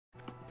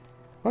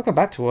Welcome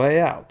back to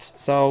Way Out.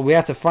 So we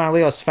have to find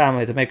Leo's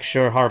family to make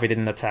sure Harvey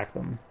didn't attack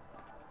them.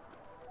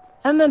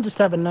 And then just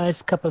have a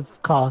nice cup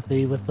of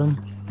coffee with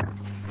them.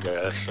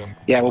 Yes.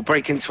 Yeah, we'll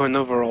break into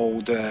another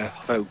old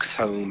folks'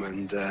 home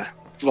and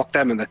lock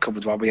them in the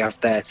cupboard while we have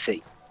their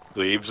tea.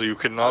 Leaves, you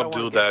cannot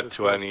do that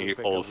to any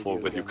old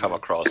folk that you come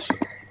across.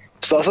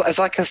 So it's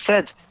like I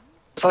said,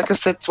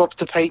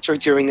 to Pedro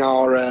during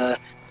our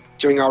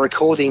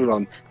recording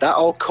run. That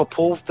old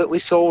couple that we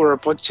saw were a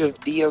bunch of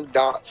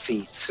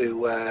neo-Nazis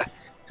who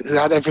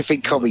had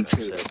everything coming to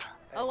them.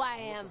 Oh, I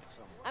am.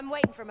 I'm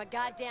waiting for my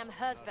goddamn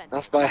husband.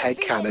 That's my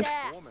headcanon.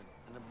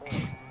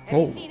 Have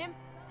you seen him?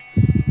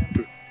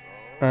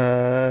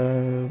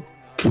 I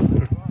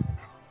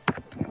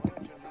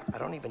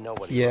don't even know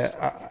what he looks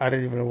like. I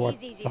don't even know what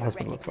the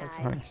husband looks like.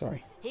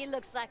 Sorry. He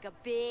looks like a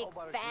big,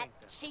 fat,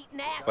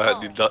 cheating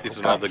asshole. But it's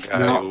not the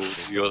guy who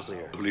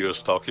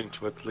Leo's talking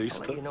to, at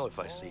least. I'll let you know if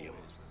I see him.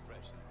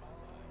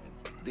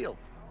 Deal.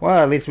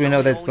 Well, at least we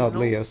know that's not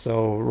Leo,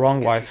 so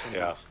wrong wife.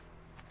 Yeah.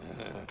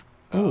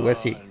 Ooh,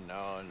 let's see.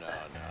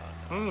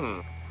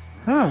 Huh.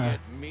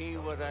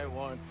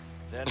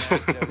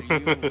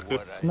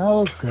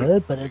 Smells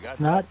good, but it's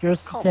not your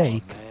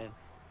steak.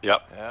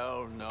 Yep.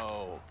 Hell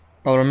no.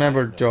 Well,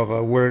 remember,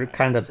 Jova, we're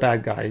kind of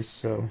bad guys,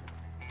 so...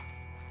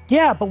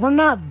 Yeah, but we're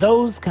not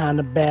those kind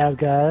of bad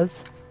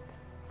guys.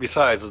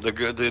 Besides,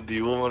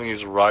 the woman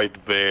is right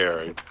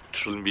there. It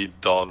shouldn't be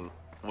done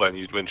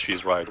when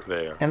she's right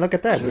there. And look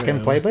at that, we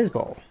can play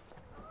baseball.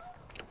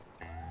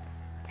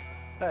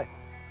 Hey.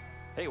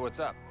 Hey, what's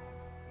up?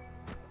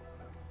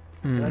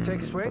 Can I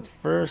take a swing? But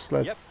first,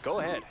 let's... Yep, go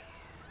ahead.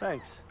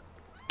 Thanks.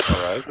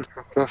 Alright.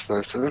 That's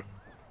nice of him.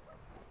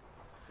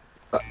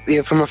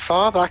 Yeah, from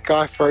afar, that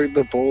guy throwing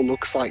the ball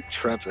looks like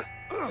Trevor.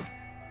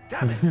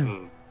 Damn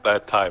it.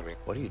 Bad timing.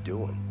 What are you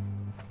doing?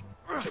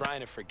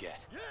 Trying to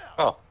forget.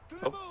 Oh.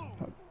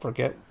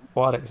 Forget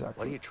what exactly?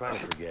 What are you trying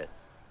to forget?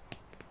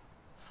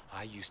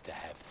 I used to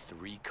have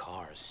 3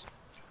 cars,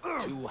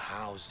 2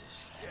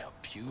 houses, and a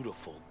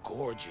beautiful,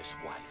 gorgeous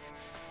wife,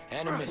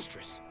 and a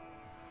mistress.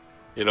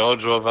 You know,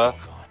 Jova,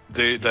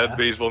 that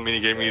baseball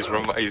minigame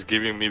is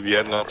giving me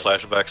Vietnam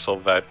flashbacks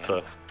of that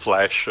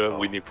Flash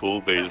Winnie Pooh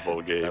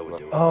baseball game.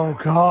 Oh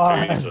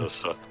god.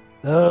 Jesus.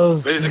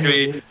 Those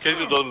Basically, in days. case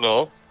you don't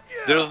know,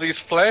 there's this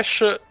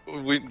Flash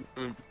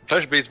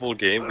baseball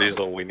game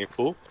based on Winnie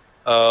Pooh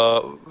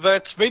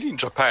that's made in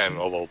Japan,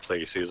 of all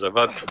places.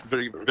 But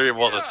there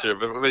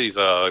is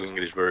an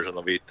English version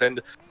of it, and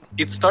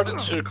it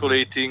started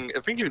circulating.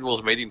 I think it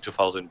was made in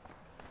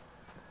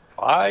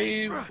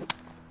 2005.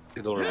 I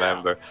don't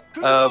remember,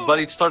 but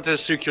it started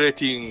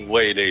circulating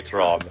way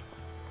later on.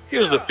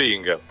 Here's the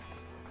thing: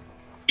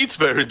 it's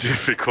very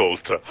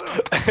difficult,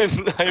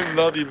 and I'm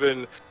not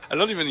even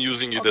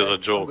using it as a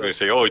joke. I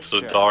say, "Oh, it's the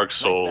Dark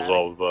Souls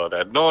of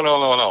that."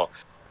 No.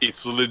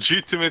 It's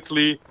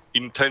legitimately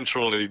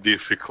intentionally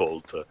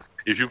difficult.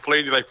 If you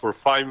played it like for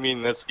 5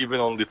 minutes, even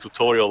on the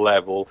tutorial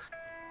level,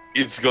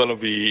 it's gonna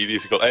be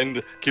difficult.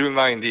 And keep in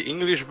mind, the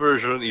English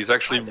version is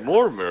actually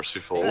more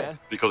merciful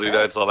because it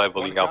adds a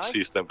leveling up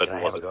system that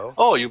wasn't.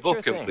 Oh, you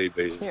both can play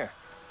baseball. Here.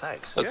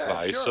 Thanks. That's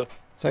nice. Sure.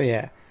 So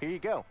yeah. Here you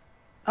go.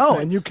 Oh,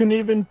 and you can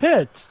even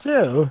pitch,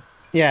 too.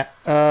 Yeah,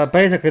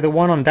 basically the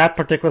one on that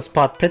particular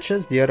spot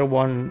pitches, the other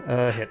one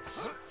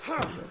hits.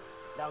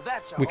 Now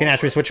that's We can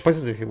actually switch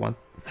places if you want.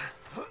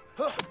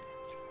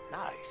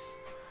 Nice.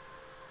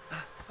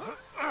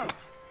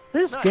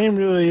 This game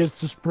really is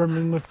just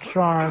brimming with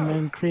charm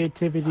and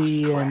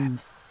creativity and,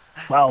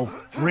 well,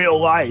 real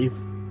life.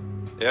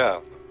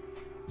 Yeah.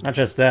 Not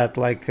just that,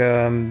 like,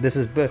 this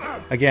is,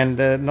 again,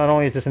 not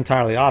only is this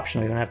entirely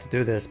optional, you don't have to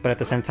do this, but at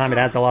the same time it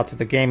adds a lot to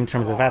the game in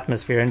terms of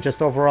atmosphere and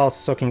just overall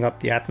soaking up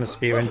the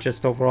atmosphere and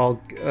just overall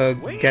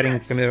getting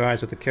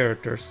familiarized with the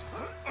characters.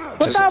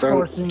 Without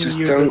forcing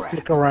you to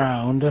stick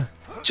around.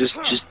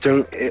 Just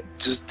don't hit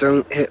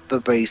the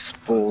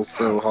baseball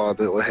so hard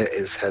it will hit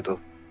his head or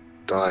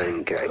die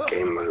and get a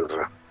game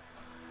over.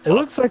 It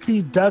looks like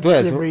he ducks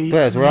every...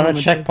 We're on a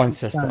checkpoint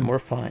system, we're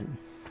fine.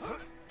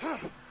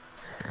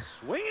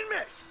 Swing and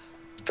miss.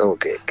 Still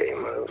get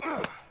game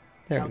over.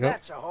 There we go.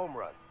 That's a home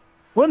run.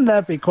 Wouldn't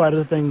that be quite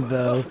a thing,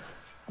 though?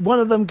 One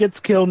of them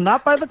gets killed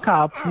not by the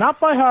cops, not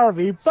by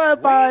Harvey,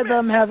 but by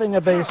them having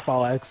a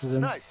baseball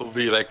accident. Nice. It would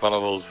be like one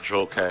of those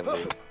joke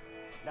endings.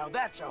 Now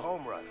that's a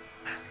home run.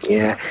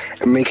 Yeah,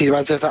 I mean, can you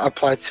imagine if that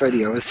applied to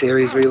any other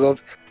series we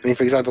love? I mean,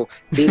 for example,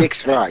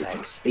 Phoenix Wright,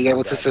 being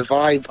able to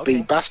survive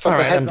being bashed on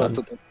the head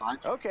multiple times,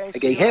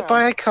 getting hit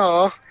by a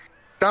car,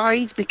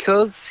 died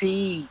because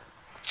he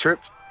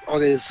tripped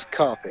on his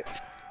carpet.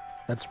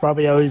 That's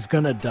probably how he's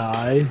gonna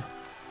die.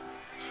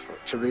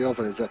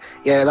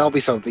 Yeah, that'll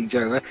be something,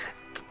 Joe.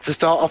 To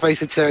start off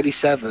Ace Attorney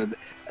 7,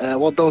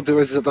 what they'll do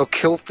is they'll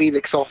kill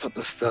Phoenix off at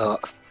the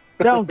start.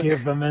 Don't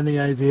give them any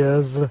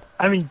ideas.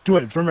 I mean, do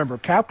it. Remember,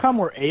 Capcom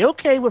were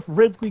A-okay with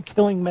Ridley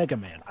killing Mega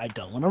Man. I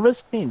don't want to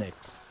risk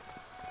Phoenix.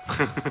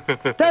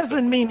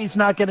 Doesn't mean he's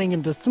not getting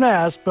into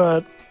Smash,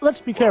 but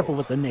let's be careful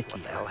with the Nicky.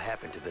 What the hell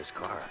happened to this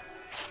car?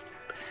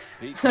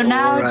 So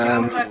now Or,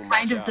 Jova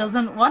kind of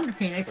doesn't want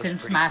Phoenix in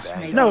Smash,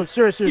 maybe. No,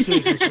 sure.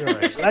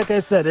 Like I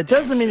said, it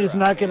doesn't mean he's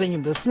not getting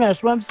into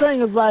Smash. What I'm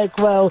saying is like,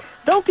 well,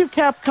 don't give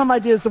Capcom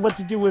ideas of what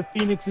to do with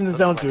Phoenix in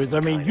his own series. I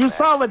mean, you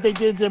saw what they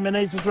did to him in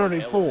Ace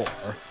Attorney 4.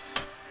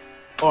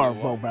 Or,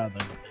 well, rather.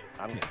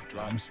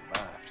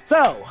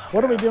 So,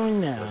 what are we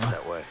doing now?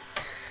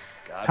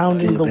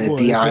 Pounding the wood.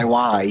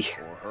 DIY.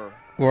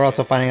 We're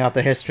also finding out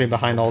the history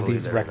behind all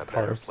these wrecked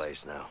cars.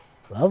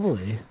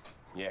 Lovely.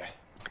 Yeah.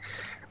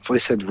 If we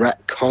said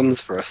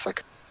retcons for a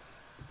second.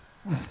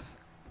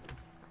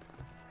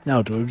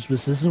 Now, dudes,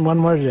 this isn't one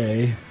more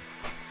day.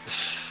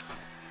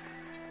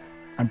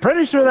 I'm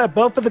pretty sure that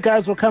both of the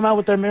guys will come out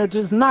with their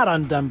marriages not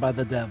undone by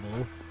the devil.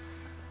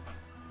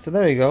 So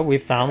there you go, we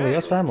found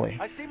Leo's family.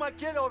 I see my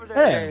kid over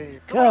there. Hey,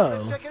 Come on, go.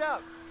 let's check it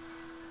out.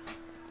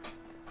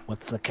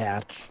 What's the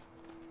catch?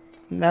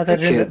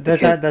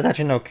 There's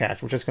actually no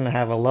catch. We're just gonna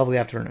have a lovely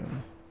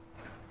afternoon.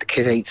 The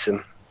kid hates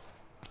him.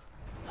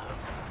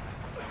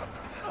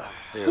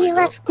 You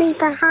left me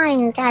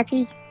behind,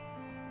 Daddy.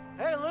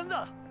 Hey,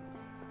 Linda.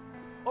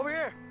 Over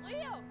here.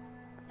 Leo!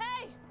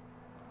 Hey!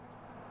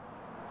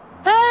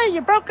 Hey, you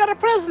broke out of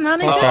prison,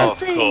 honey. Oh, Good to of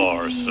see.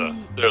 course.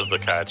 There's the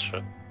catch.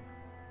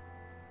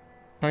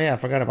 Oh yeah, I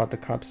forgot about the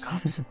cups.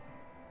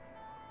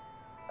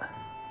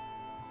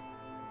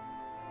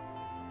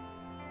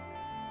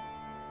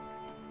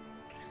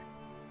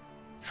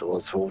 So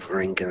what's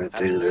Wolverine gonna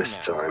do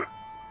this time?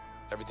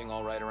 Everything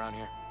all right around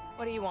here?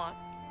 What do you want?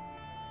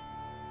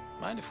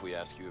 Mind if we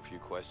ask you a few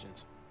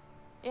questions?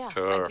 Yeah,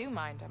 Sure. I do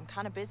mind. I'm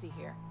kind of busy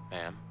here.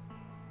 Ma'am,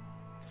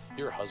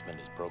 your husband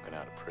is broken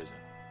out of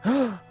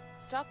prison.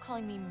 Stop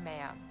calling me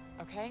ma'am,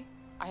 okay?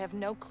 I have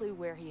no clue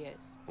where he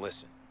is.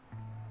 Listen,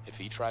 if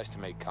he tries to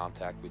make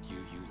contact with you,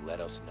 you let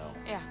us know.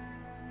 Yeah,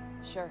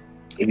 sure.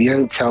 If you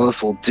don't tell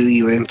us, we'll do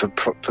you in for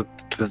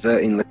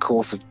perverting the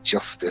course of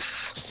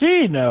justice.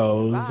 She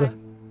knows. Bye.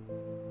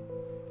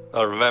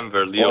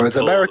 Remember, Leo Or as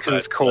told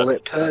Americans that, call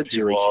it, she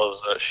perjury.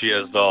 she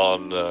has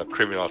done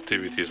criminal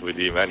activities with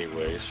him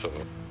anyway, so...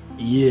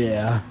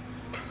 Yeah.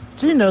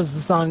 She knows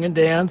the song and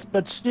dance,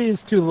 but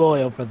she's too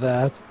loyal for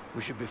that.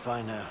 We should be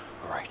fine now.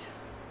 All right.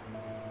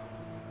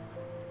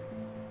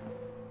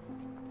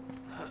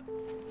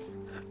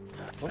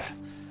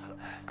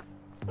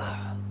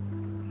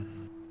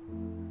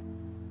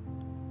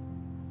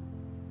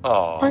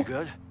 Oh, You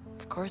good?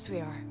 Of course we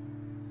are.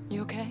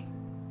 You okay?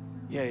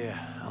 Yeah,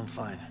 I'm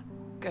fine.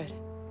 Good.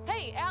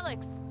 Hey,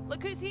 Alex!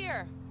 Look who's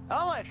here!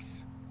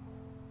 Alex!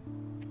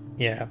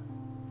 Yeah.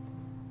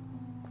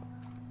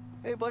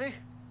 Hey, buddy.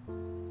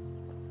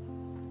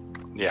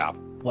 yeah.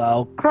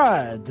 Well,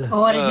 crud.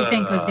 Well, what did you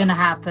think was gonna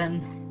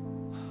happen?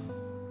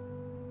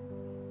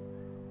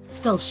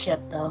 Still shit,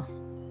 though.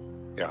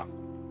 Yeah.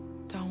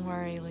 Don't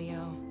worry,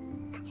 Leo.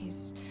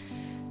 He's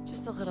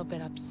just a little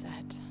bit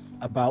upset.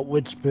 About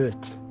which bit?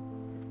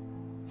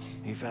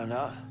 You found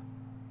out?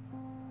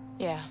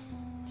 Yeah,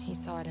 he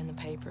saw it in the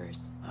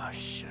papers. Oh,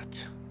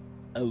 shit.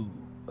 Oh.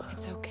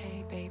 It's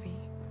okay, baby.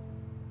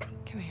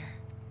 Come here.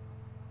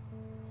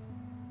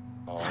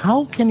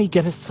 How can he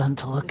get his son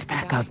to This look is the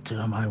back guy. up to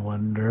him, I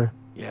wonder?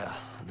 Yeah,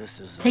 this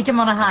is... Take him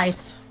on a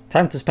heist.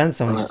 Time to spend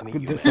some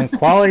quality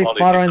Quality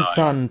father and time.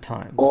 son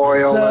time. Or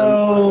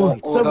they'll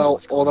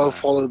So-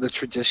 follow the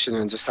tradition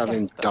and just have him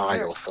Yes, but die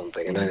or first,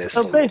 something, you and then need it's to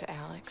So talk they- to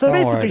Alex. So Don't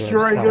worry, basically, dude,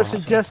 Shura, don't you're worry.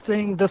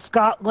 suggesting the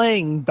Scott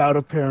Lang bout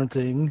of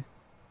parenting.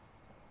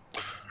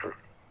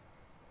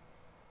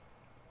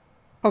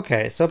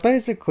 Okay, so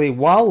basically,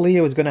 while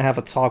Leo is gonna have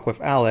a talk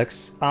with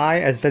Alex, I,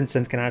 as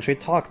Vincent, can actually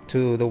talk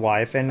to the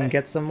wife and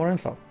get some more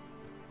info.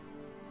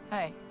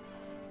 Hey,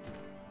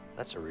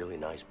 That's a really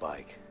nice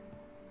bike.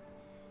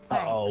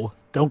 Uh-oh. thanks.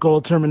 Don't go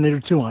all Terminator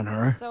 2 on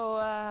her. So,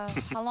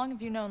 how long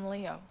have you known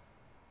Leo?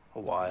 A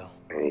while.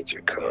 I need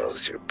your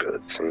curls, your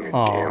boots, and your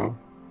Aw. damn.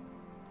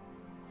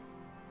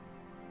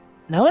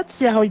 Now let's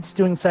see how he's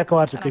doing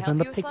psychologically Can I from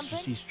the help you with picture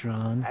something? she's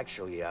drawn.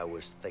 Actually, I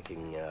was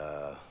thinking,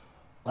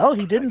 Well,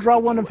 he didn't draw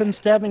one of him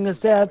stabbing his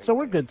dad, so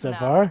we're good so No,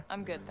 far.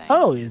 I'm good, thanks.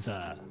 Oh, he's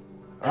alright,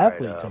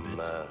 athlete to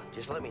bit.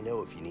 just let me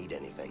know if you need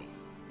anything.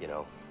 You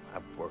know,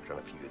 I've worked on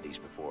a few of these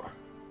before.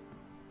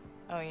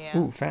 Oh, yeah.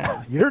 Ooh,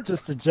 fan. You're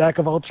just a jack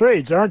of all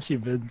trades, aren't you,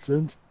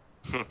 Vincent?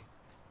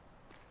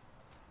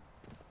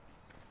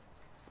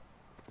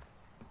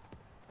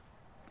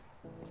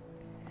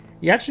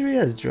 He actually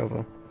is,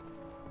 Jova.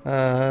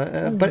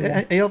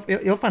 But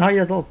you'll find how he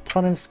has a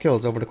ton of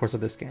skills over the course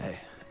of this game. Hey,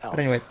 But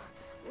anyway,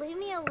 Leave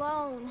me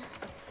alone.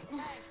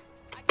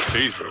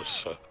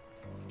 Jesus.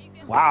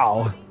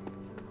 Wow.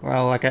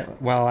 well,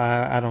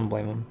 I don't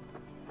blame him.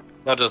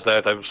 Not just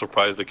that, I'm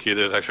surprised the kid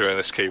is actually an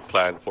escape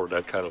plan for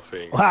that kind of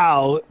thing.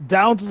 Wow,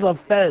 down to the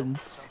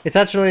fence. It's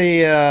actually,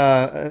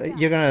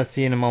 you're gonna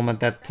see in a moment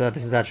that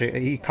this is actually,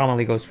 he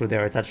commonly goes through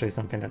there. It's actually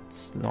something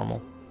that's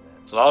normal.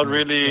 It's not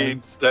really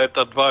that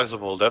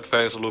advisable. That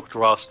fence looked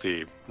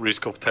rusty.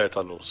 Risk of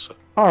tetanus.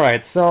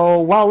 Alright, so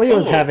while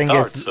Leo's having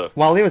darts.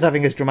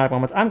 having his dramatic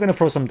moments, I'm gonna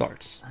throw some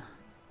darts.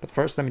 But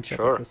first, let me check.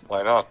 Sure, This.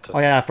 why not? Oh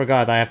yeah, I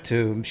forgot. I have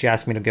to. She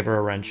asked me to give her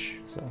a wrench,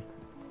 so.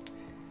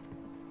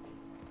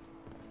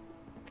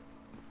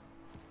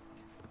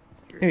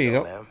 Here you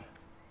go. ma'am.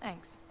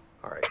 Thanks.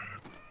 All right.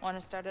 Want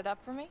to start it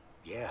up for me?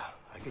 Yeah,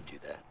 I could do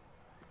that.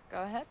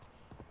 Go ahead.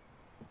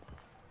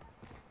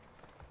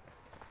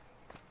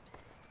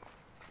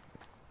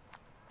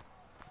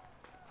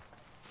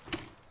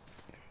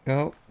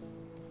 Go.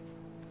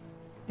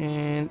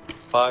 And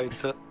Fight.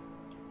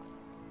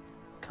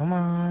 Come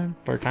on.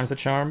 4 times the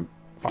charm.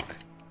 Fuck.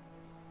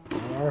 4,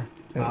 There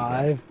we go.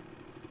 5.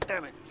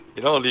 Damn it.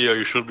 You know, Leo,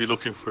 you should be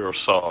looking for your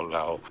son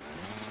now.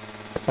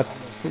 But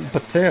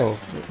Theo,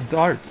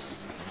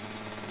 darts.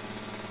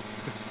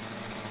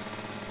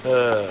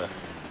 Hey,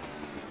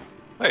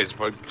 he's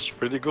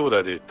pretty good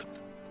at it.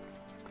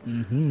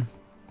 Mm-hmm.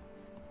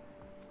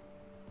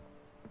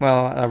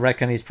 Well, I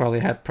reckon he's probably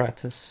had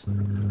practice.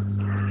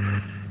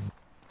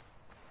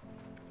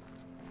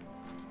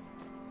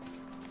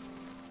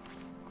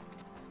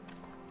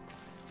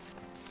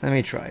 Let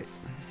me try it.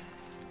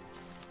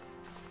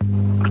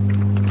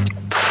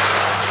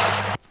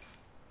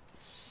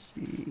 Let's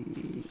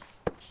see.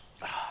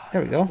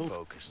 There we go.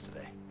 Focus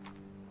today.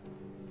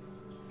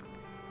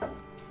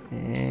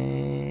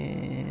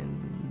 And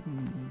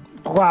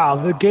Wow,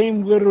 the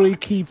game literally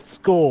keeps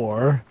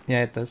score.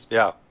 yeah, it does.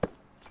 Yeah.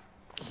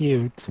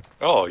 Cute.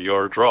 Oh,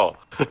 your draw.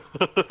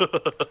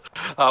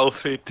 How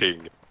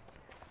fitting.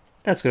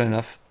 That's good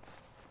enough.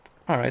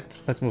 All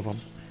right, let's move on.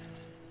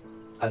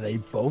 Are they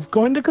both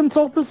going to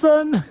consult the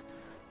sun?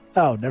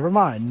 Oh, never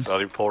mind. It's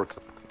not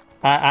important.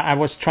 I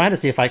was trying to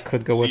see if I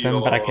could go with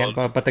him, but I can't.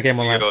 But the game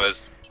will Leo let.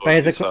 is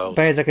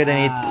Basically,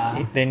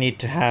 they need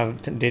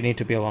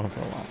to be alone for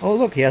a while. Oh,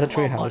 look, he has a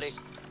Come on, buddy. treehouse.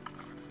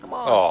 Come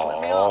on, just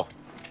let me Aww. up.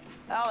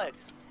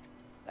 Alex.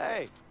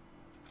 Hey.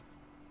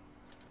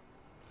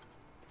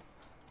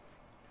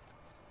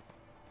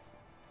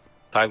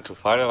 Time to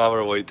find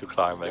another way to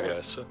climb, I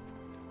guess.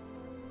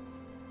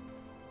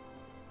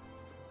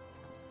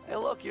 Hey,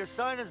 look, your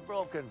sign is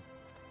broken.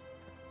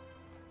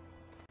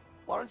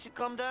 Why don't you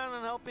come down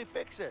and help me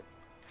fix it?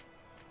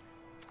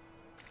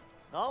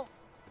 No?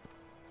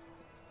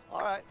 All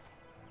right.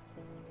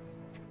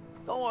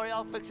 Don't worry,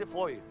 I'll fix it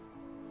for you.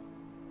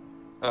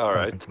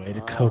 Alright. Perfect way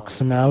to coax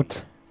him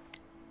out.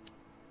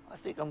 I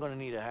think I'm gonna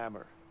need a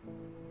hammer.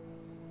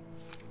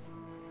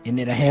 You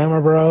need a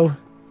hammer, bro?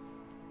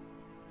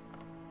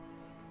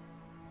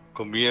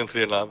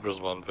 Conveniently enough, there's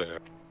one there.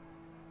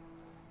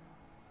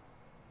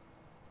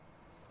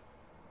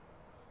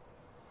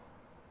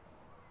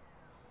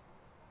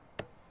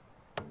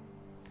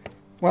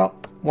 Well,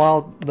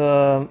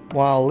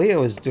 while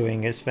Leo is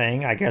doing his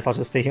thing, I guess I'll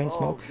just stay here and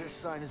smoke. Oh, this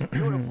sign is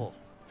beautiful.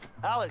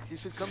 Alex, you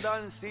should come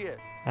down and see it.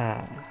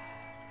 Ah,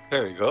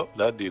 There you go.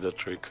 That did a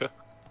trick.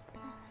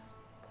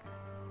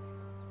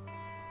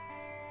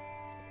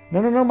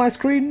 no, my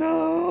screen,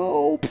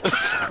 no!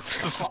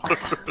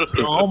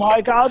 Oh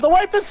my god, the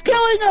wife is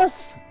killing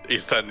us!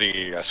 He's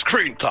standing a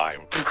screen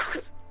time.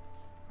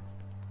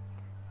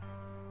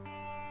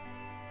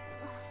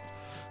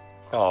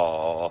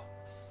 Aww.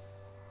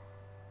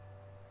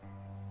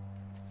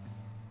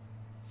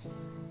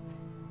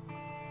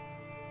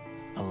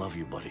 I love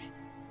you, buddy.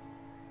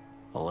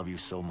 I love you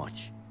so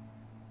much.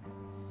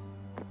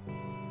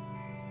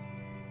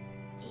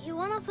 You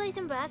wanna play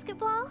some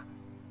basketball?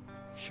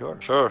 Sure.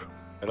 Sure. Why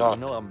You not?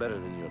 know I'm better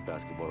than you at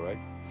basketball, right?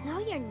 No,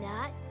 you're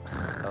not.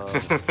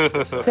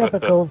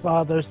 Typical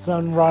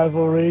father-son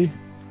rivalry.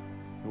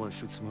 You want to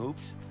shoot some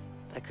hoops?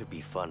 That could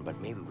be fun, but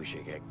maybe we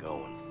should get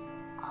going.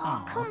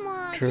 Oh, come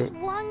on, True. just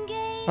one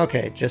game.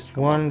 Okay, just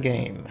one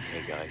game.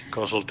 Hey guys.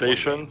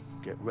 Consultation?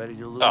 Get ready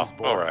to lose, Oh,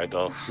 boy. alright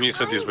though.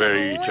 Vincent I'm is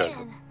very gonna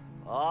gentle. win.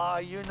 Ah,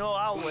 you know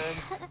I'll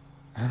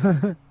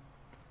win.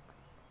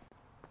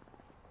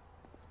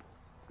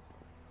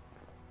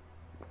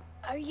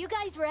 Are you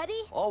guys ready?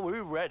 Oh,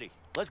 we're ready.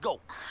 Let's go.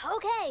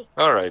 Okay.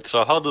 Alright,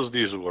 so how does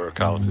this work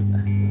out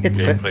It's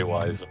gameplay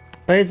wise?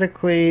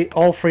 basically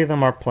all 3 of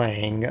them are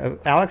playing.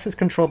 Alex is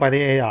controlled by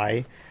the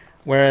AI,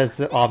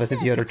 whereas obviously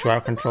the other 2 are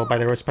controlled by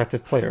their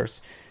respective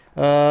players.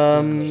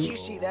 So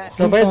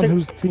Who's on basically,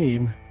 whose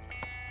team?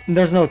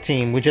 there's no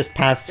team. We just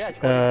pass.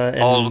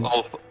 And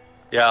All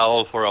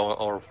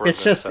for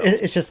it's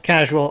just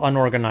casual,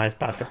 unorganized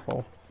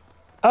basketball.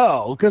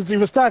 Oh, because he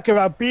was talking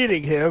about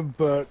beating him,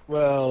 but,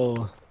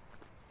 well...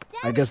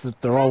 I guess if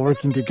they're all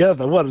working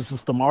together, what is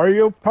this, the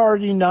Mario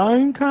Party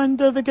 9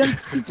 kind of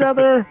against each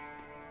other?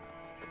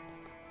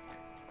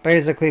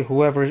 Basically,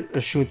 whoever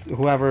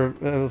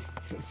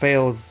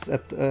fails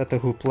at the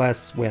hoop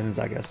less wins,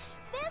 I guess.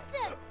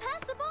 Vincent, pass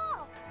the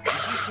ball. Did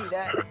you see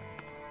that?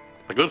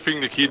 A good thing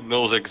the kid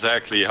knows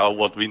exactly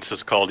what Vince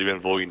is called,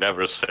 even though he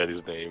never said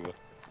his name.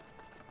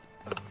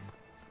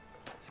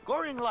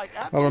 Scoring like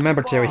Well,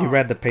 remember, Terry, he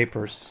read the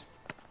papers.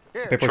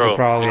 Here. Papers True. will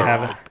probably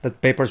have the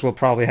papers will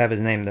probably have his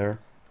name there.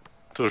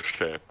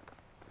 Touche.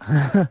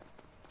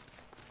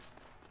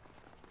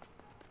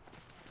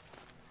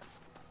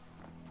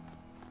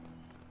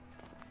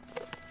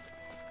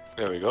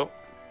 There we go.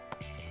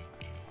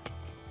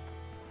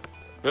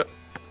 Yep.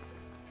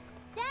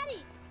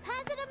 Daddy,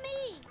 pass it to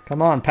me.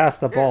 Come on, pass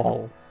the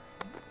ball.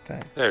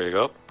 Okay. There you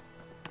go.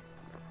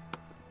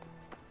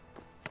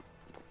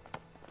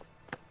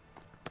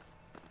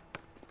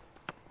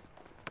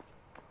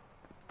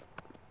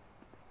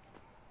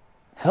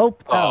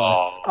 Help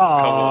Alex.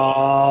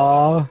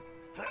 Oh, Aww.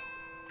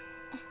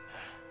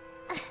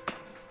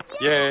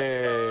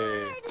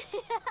 Yay!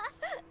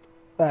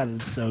 That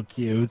is so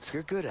cute.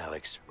 You're good,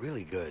 Alex.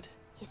 Really good.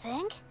 You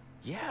think?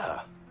 Yeah,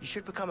 you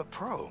should become a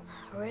pro.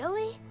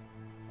 Really?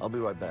 I'll be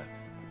right back.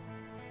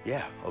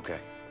 Yeah, okay.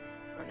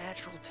 You're a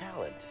natural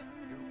talent.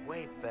 You're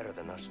way better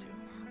than us two.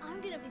 I'm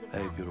gonna be the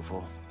Hey,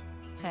 beautiful.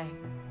 Hey.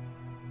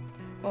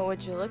 Well,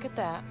 would you look at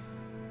that?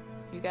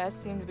 You guys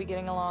seem to be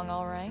getting along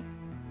all right.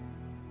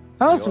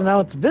 Also, now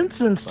it's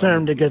Vincent's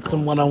turn to get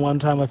some one-on-one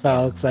time with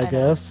Alex, I I know.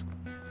 guess.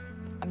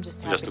 I'm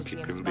just Just happy to to see keep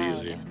him him smile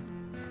busy.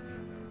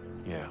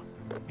 again. Yeah,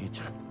 me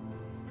too.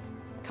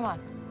 Come on,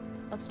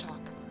 let's talk.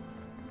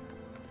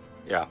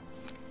 Yeah.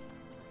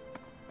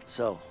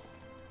 So,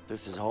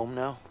 this is home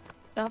now?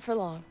 Not for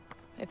long.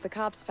 If the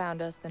cops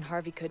found us, then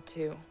Harvey could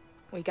too.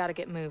 We gotta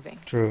get moving.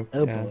 True.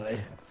 Oh yeah. boy.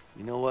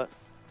 You know what?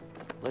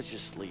 Let's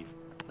just leave.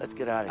 Let's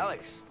get out of here.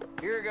 Alex,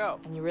 here you go.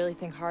 And you really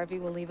think Harvey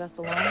will leave us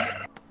alone?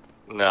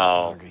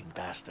 No. Wandering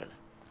bastard.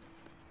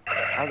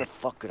 How the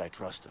fuck could I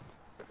trust him?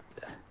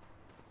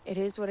 It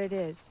is what it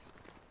is.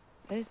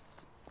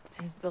 This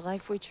is the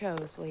life we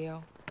chose,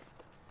 Leo.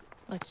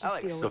 Let's just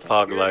Alex, deal The with it.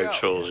 fog Here you light go.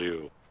 shows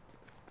you.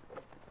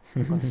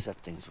 I'm gonna set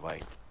things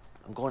right.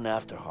 I'm going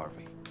after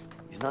Harvey.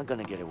 He's not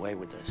gonna get away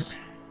with this.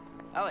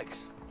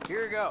 Alex,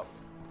 here you go.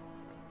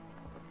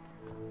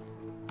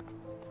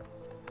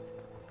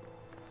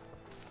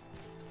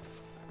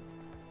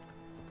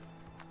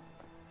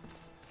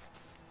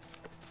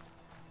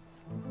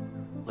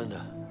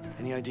 Linda,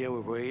 any idea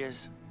where Ray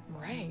is?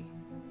 Ray,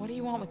 what do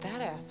you want with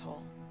that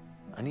asshole?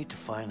 I need to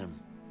find him.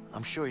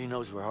 I'm sure he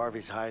knows where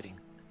Harvey's hiding.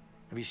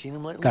 Have you seen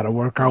him lately? Gotta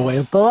work our way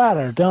up the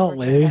ladder, He's don't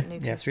working we? at that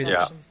new Yes, we do.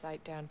 construction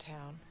site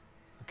downtown.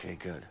 Okay,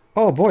 good.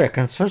 Oh boy, a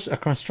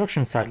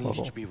construction I site need you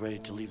level. to be ready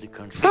to leave the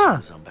country Huh.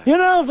 as soon as I'm back. You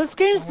know, this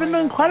game's been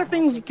doing quite a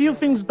I'll few take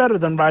things better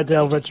than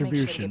Rydell You just make sure to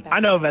Retribution. get back I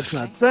know safe, that's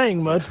not okay?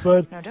 saying much,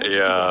 but No, don't Yeah.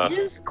 just it get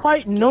is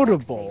quite back safe or I'll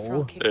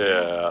notable. kick your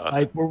Yeah. ass.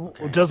 Like, we're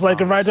Okay, just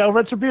like in promise. Rydell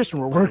Retribution,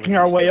 we're Why working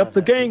don't our you way still up the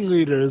have that gang piece?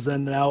 leaders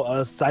and now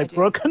a site do.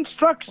 for a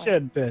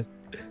construction bit.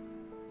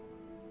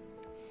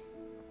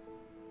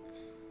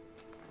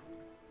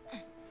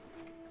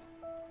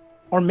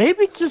 Or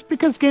maybe it's just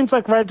because games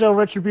like Rydell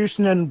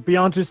Retribution and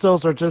Beyond Two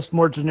Souls are just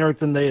more generic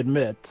than they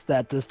admit,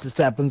 that this just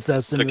happens to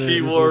have The simulators with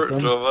keyword,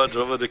 them.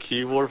 Java, the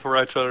keyword for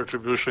actual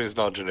retribution is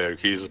not generic.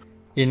 He's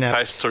Inept.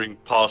 pestering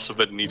past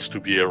that needs to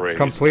be erased.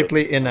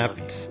 Completely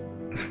inept.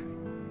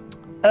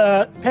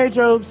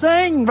 Pedro,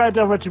 saying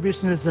Rydell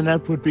Retribution is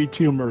inept would be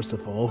too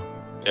merciful.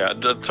 Yeah,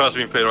 trust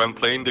me, Pedro, I'm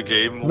playing the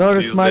game.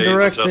 Notice these my days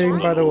just directing, for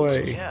by the rules.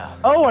 way. Yeah,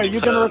 Oh, are you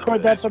It's, gonna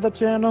record that for the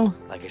channel?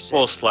 like I said.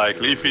 Most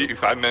likely,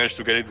 if I manage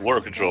to get it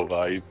working,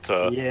 Jova,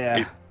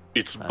 Yeah.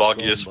 it's Nice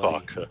buggy going, as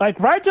buddy. fuck. Like,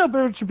 Rydell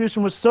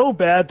Retribution was so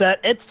bad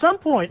that at some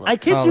point, I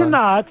kid you Colin.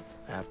 not,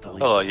 I have to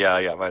leave. Oh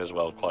yeah, might as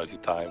well quality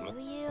time.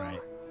 Do you? Right.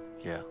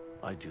 Yeah,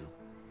 I do.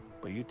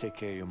 But you take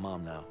care of your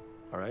mom now,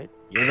 all right?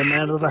 You're the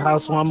man of the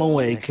house while I'm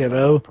away, Next time, I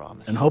kiddo.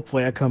 promise. And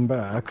hopefully I come Oh,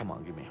 back. come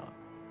on, give me a hug.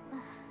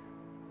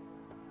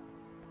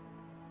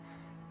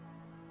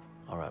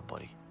 All right,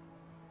 buddy.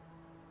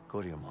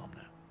 Go to your mom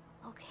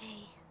now.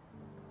 Okay.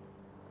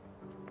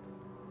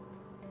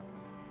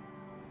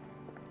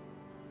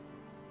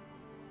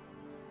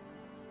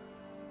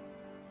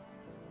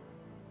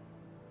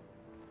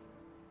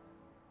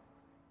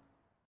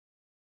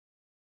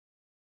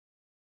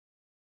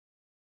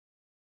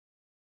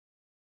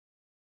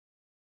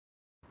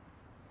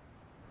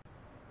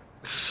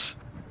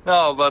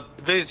 No,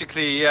 but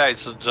basically, yeah,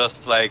 it's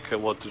just like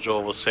what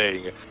Joe was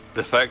saying.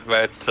 The fact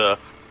that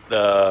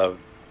that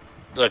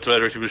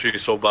retribution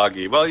is so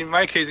buggy. Well, in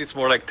my case, it's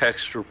more like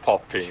texture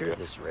popping. Sure,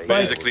 this Ray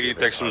Basically, will give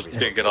us textures Harvey's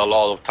take a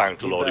lot of time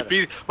to You load. better. If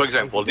it, for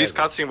example, this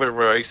cutscene that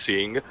we're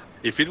seeing,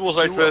 if it was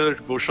like You will.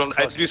 retribution, at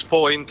Trust me. this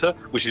point,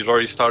 which is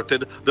already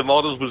started, the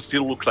models will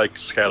still look like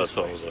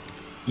skeletons.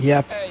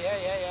 Yep.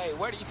 Hey,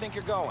 where do you think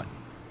you're going?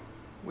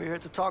 We're here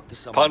to talk to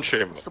someone. Punch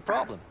him. What's the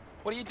problem?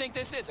 What do you think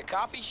this is, a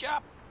coffee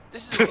shop?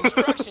 This is a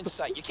construction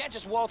site. You can't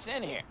just waltz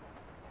in here.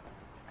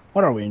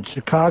 What are we, in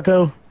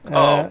Chicago?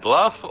 Oh,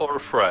 bluff or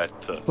threat?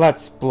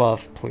 Let's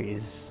bluff,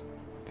 please.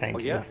 Thank Oh,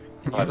 you. yeah?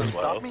 You Might gonna as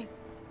well. stop me?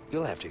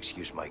 You'll have to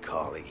excuse my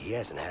colleague. He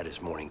hasn't had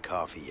his morning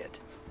coffee yet.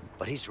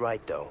 But he's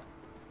right, though.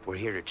 We're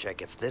here to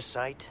check if this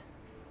site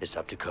is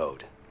up to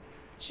code.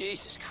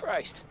 Jesus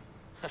Christ.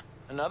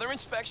 Another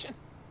inspection?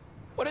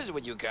 What is it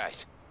with you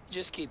guys? You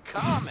just keep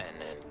coming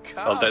and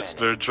coming. Well, that's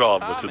their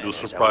job, to do That's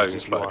how we surprise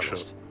keep you inspection.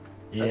 honest.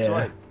 That's Yeah.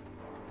 right.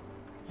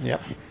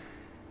 Yep.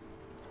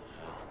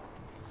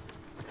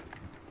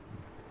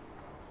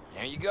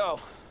 There you go.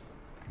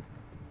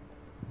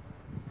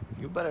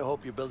 You better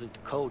hope you're building the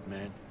code,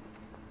 man.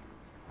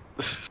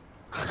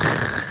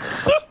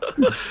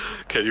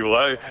 Can you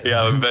lie?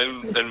 Yeah,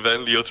 and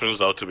then Leo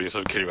turns out to be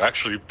so. Can you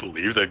actually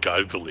believe that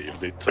guy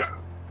believed it?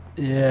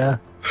 Yeah.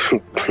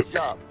 Nice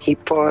job. He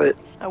bought it.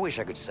 I wish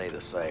I could say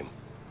the same.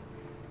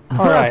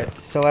 Alright,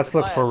 so let's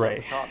look for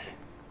Ray.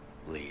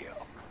 Leo,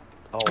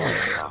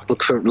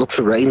 Look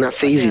for rain.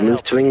 That's easy.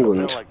 Move to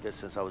England.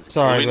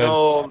 Sorry,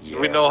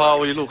 we know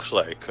how he looks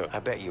like. I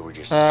bet you were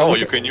just.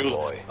 You can use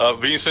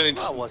Vincent.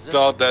 It's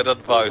not that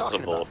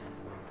advisable.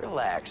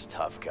 Relax,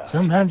 tough guy.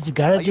 Sometimes you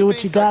gotta do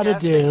what you gotta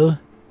do.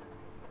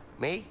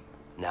 Me?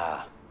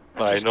 Nah.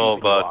 I know,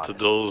 but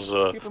those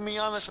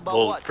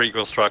small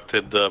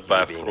pre-constructed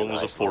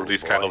bathrooms for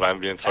these kind of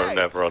ambience are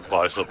never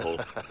advisable.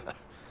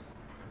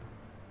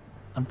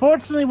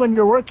 Unfortunately, when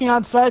you're working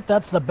on site,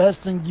 that's the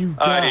best thing you've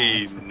got.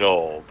 I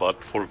know,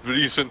 but for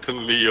Vincent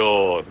and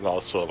Leo,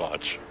 not so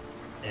much.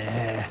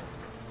 Yeah.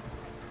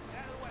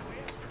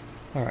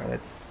 Alright,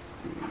 let's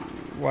see.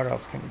 What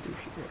else can we do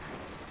here?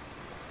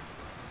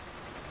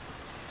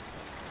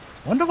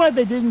 Wonder why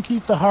they didn't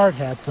keep the hard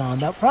hats on.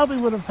 That probably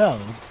would have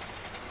helped.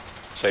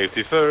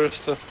 Safety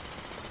first.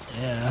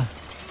 Yeah.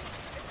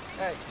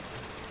 Hey!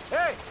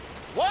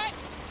 What?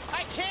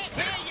 I can't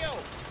hear you!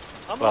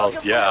 Well,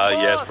 yeah,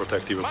 yes,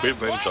 protective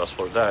equipment just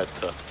for that.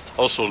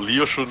 Also,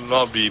 Leo should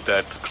not be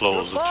that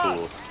close to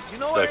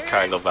that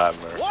kind of armor.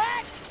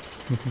 What?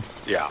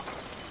 Yeah.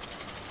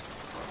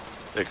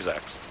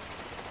 Exactly.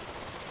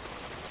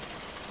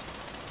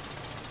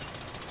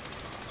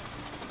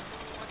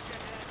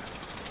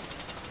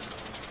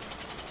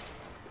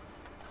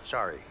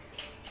 Sorry.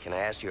 Can I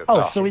ask you a Oh,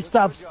 question? so he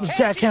stops the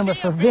jackhammer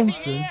for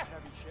Vincent.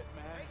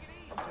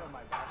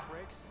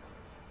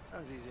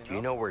 Do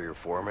you know where your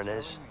foreman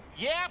is?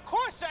 Yeah, of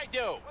course I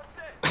do.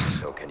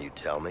 So can you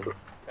tell me?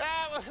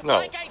 No.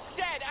 Like I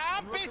said,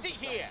 I'm busy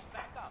here.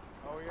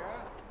 Oh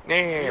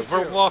yeah? Yeah,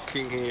 we're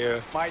walking here.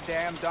 My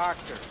damn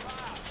doctor.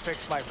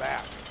 Fix my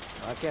back.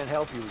 I can't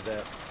help you with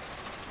that.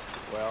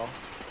 Well,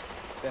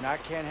 then I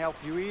can't help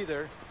you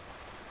either.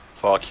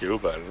 Fuck you,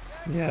 Ben.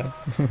 Yeah.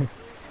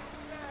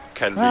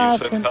 Can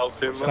Vincent help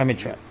him? Let me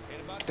try.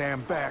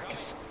 Damn back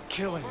is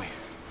killing me.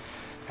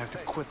 I have to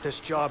quit this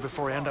job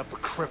before I end up a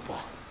cripple.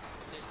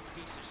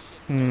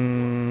 You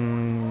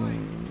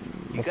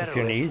gotta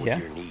your lift knees, with yeah?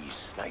 your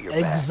knees, not your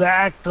back.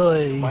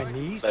 Exactly. My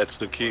knees? That's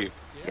the key.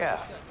 Yeah,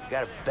 you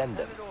gotta bend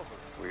them,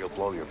 or you'll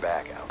blow your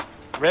back out.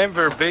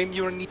 Remember, bend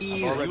your knees,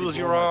 use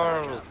your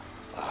arms.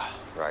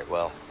 Right,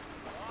 well,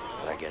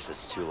 then I guess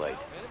it's too late.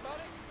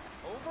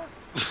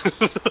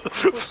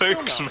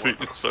 Thanks,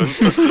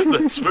 Vincent.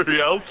 That's very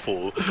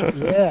helpful.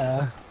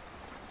 Yeah.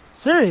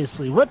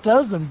 Seriously, what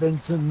doesn't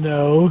Vincent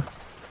know?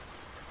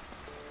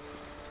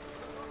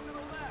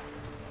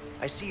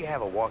 I see you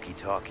have a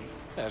walkie-talkie.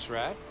 That's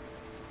right.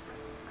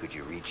 Could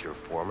you reach your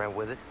foreman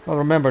with it? Well,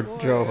 remember,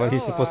 Jova,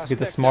 he's supposed to be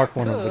the smart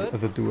one of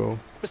the duo.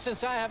 But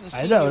since I haven't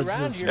I seen know, you it's around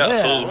just, here,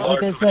 Yeah, so yeah,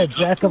 like I said,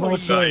 jack of all I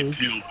trades.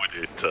 deal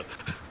with it.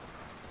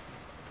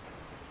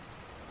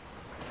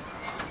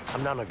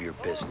 I'm none of your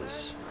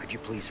business. Could you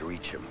please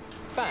reach him?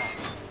 fine.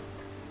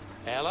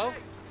 Hello?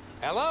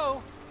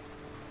 Hello?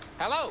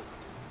 Hello?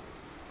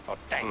 Oh,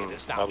 dang it,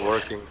 it's not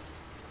working.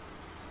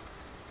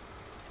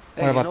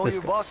 Hey, What about you know this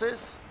who your guy? boss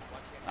is?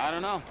 I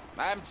don't know.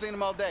 I haven't seen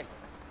him all day.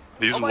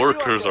 These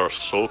workers are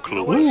so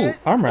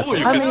clueless. Ooh, arm Oh,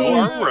 wrestling. you I can do mean-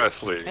 arm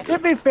wrestling. To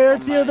be fair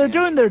to you, they're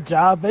doing their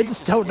job. They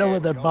just don't know who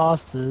their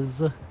boss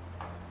is.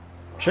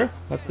 Sure,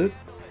 let's do it.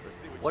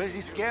 What is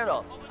he scared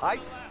of?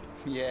 Heights?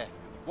 Yeah.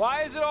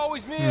 Why is it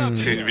always me?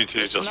 CNVT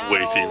is just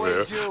waiting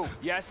there.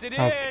 Yes, it is.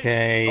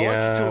 Okay,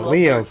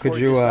 Leo, could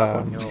you,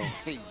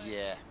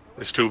 Yeah.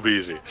 It's too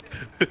busy.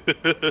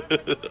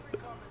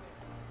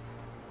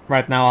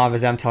 Right now,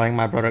 obviously, I'm telling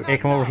my brother, hey,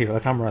 come over here,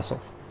 let's arm wrestle.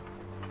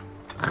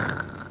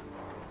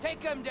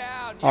 Take him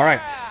down.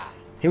 Alright,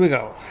 here we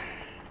go.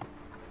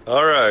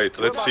 Alright,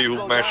 let's see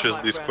who mashes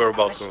this square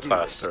button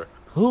faster.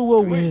 Who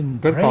will win?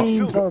 Good call.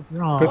 Brains or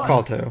brawn? Good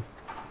call, Teo.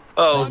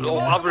 Oh, no,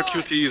 other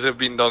QTEs have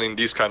been done in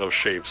this kind of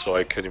shape, so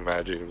I can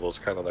imagine it was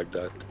kind of like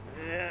that.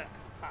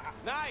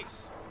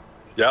 Nice.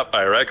 Yep,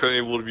 I reckon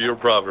it would be your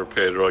brother,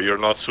 Pedro. You're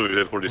not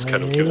suited for this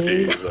kind of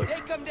QTEs.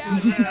 Take him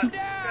down. Take him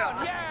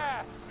down.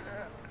 Yes.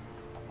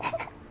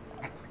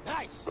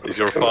 Nice. Is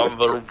your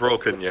father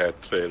broken yet,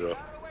 Pedro?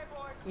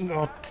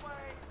 Not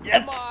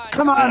yet.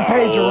 Come on,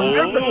 Pedro.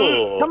 Remember,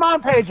 Oh. come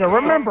on, Pedro.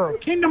 Remember,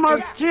 Kingdom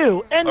Hearts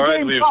 2, Alright,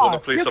 Endgame Leaves, wanna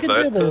boss. play You some can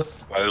do bet?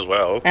 this. Might as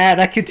well.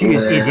 that QT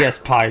is easy as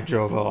pie,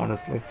 Jova,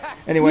 honestly.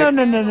 Anyway.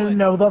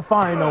 No, the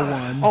final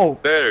one. Oh.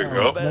 There you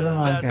go. Never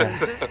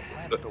mind.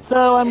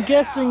 So I'm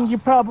guessing you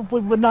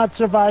probably would not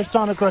survive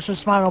Sonic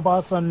Rush's final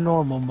boss on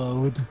normal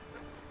mode.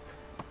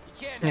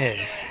 Yeah.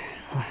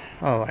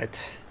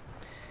 Alright.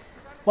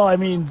 Well, I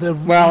mean the.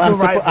 Well, the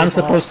rival I'm boss.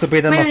 supposed to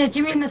be the. Wait a minute, do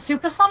you mean the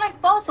supersonic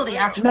boss or the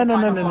actual No,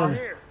 final boss?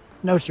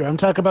 No, sure. I'm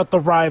talking about the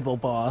rival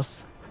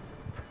boss.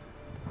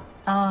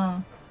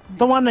 The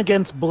one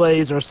against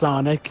Blaze or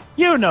Sonic.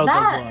 You know the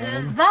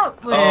one.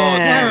 That was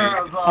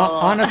terrible.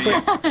 Honestly,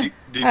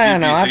 Did I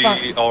don't know. I you found,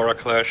 see Aura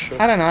Clash?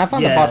 I don't know. I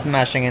found Yes. the button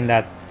mashing in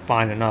that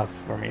fine enough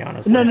for me,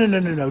 honestly. No.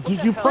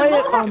 Did you play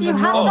it on the You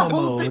have to normal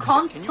hold the mode?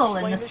 console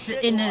in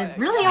a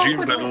really Jim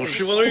awkward way.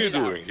 Belushi, what are you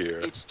doing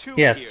here?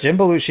 Yes, Jim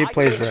Belushi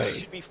plays Ray.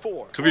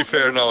 To be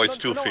fair, no, it's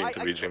too thin to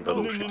be Jim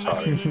Belushi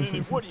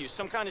time. What are you,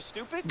 some kind of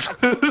stupid?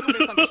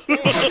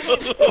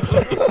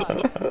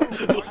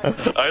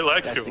 I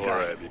like him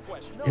already.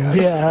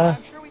 Yeah.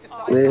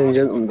 Ladies and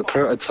gentlemen, the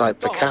prototype,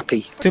 the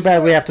Cappy. Too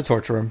bad we have to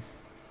torture him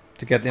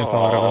to get the info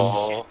out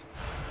of him.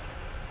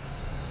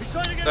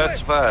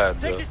 That's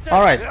bad.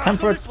 Alright, time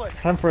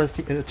for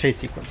a chase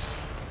sequence.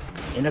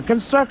 In a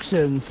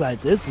construction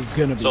site, this is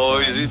gonna be.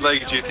 So fun. is it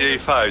like GTA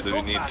 5 that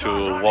we need to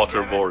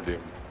waterboard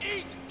him?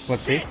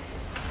 Let's see.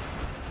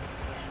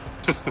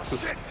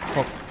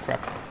 Oh,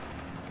 crap.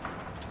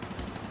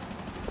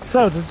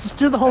 So, does this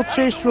do the whole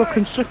chase through a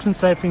construction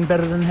site thing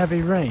better than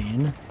heavy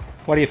rain?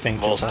 What do you think?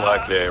 Most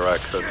likely, I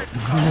reckon.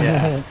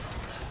 Yeah.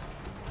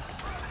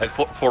 And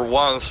for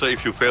once,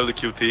 if you fail the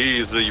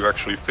QTEs, you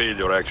actually fail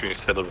your action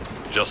instead of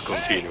just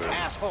continuing.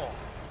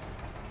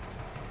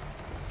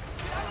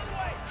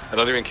 I'm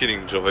not even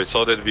kidding, Joe. I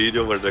saw that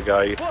video where the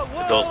guy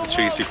does the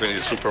chase sequence in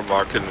the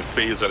supermarket and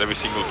fails on every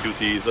single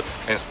QTEs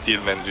and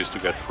still manages to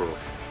get through.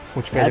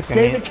 Which That's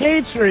basically David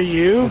Cage for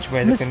you. Which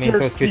basically means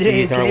those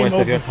QTEs are a waste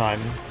of your time.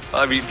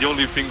 I mean, the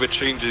only thing that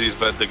changes is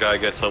that the guy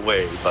gets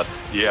away, but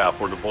yeah,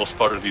 for the most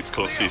part, it's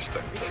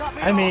consistent.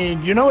 I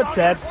mean, you know what's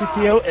sad,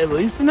 PTO? At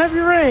least in Heavy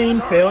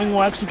Rain, failing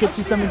will actually get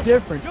you something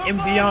different. In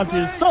Beyond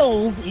Two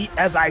Souls,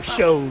 as I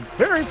showed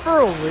very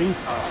thoroughly,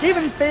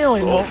 even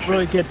failing won't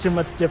really get too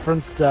much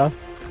different stuff.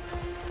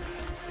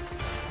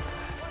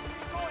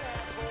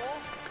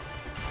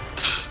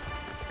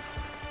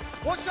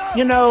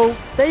 You know,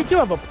 they do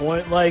have a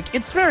point. Like,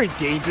 it's very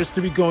dangerous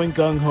to be going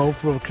gung-ho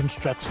for a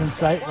construction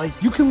site.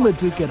 Like, you can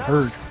legit get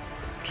hurt.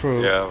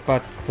 True, yeah.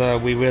 But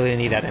we really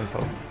need that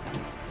info.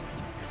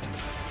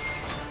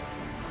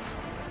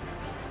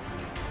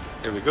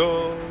 Here we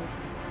go.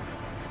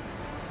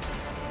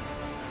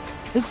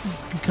 This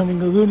is becoming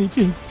a Looney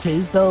Tunes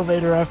chase,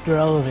 elevator after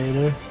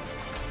elevator.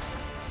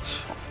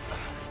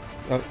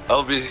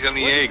 I'll be on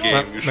the A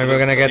game. Maybe we're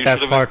gonna get that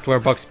part where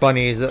Bugs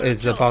Bunny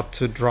is about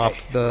to drop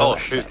the. Oh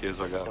shit!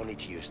 Yes, I got. Don't need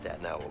to use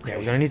that now, okay? Yeah,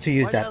 we don't need to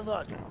use that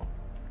now.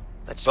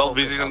 Well,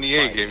 busy on the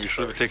A game. You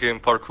should have taken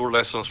parkour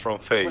lessons from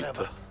Fate.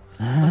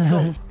 Let's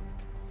go.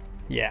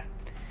 Yeah.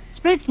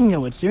 Speaking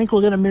of which, do you think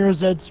we'll get a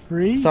Mirror's Edge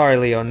free? Sorry,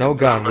 Leo, no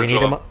gun. We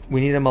need him.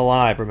 We need him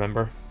alive.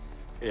 Remember?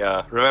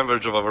 Yeah, remember,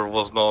 Java, there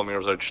was no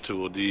Mirror's Edge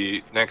 2.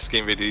 The next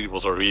game they did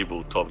was a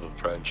reboot of the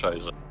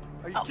franchise.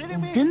 Are you kidding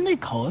me? Didn't they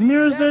call it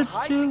Mirror's Edge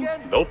 2?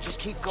 Nope.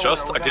 Just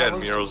again,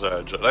 Mirror's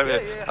Edge. I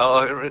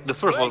mean, the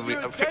first one,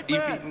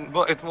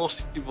 at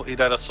most, it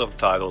had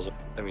subtitles.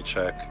 Let me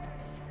check.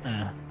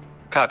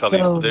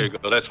 Catalyst, so, there you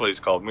go. That's what it's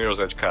called.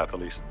 Mirror's Edge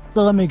Catalyst.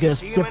 So let me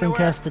guess, different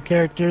cast of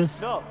characters?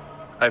 No.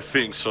 I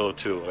think so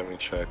too. Let me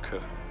check.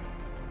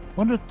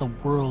 Wonder if the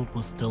world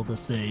was still the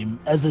same,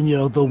 as in, you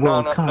know, the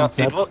world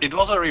concept. No, it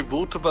was a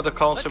reboot, but the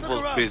concept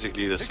was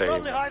basically the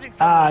same.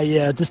 Ah,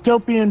 yeah,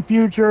 dystopian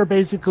future,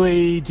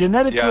 basically,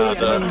 genetically,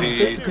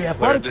 basically,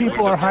 athletic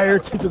people are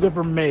hired to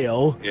deliver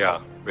mail. Yeah,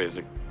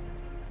 basically.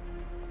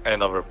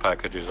 And other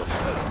packages.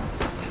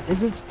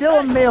 Is it still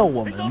a male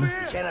woman?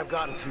 Can't have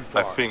gotten too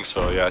far. I think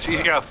so, yeah.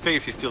 She's got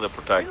faith, she's still the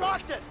protector.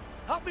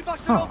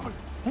 Huh.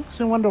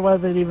 Makes me wonder why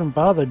they'd even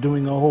bother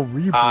doing a whole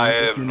reboot. I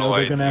have no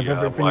they're gonna idea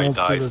have everything why else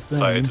be the DICE same.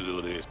 decided to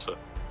do this.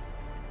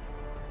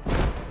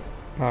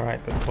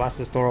 Alright, let's blast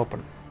this door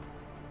open.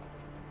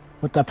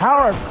 With the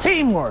power of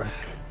teamwork!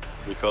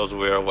 Because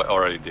we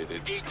already did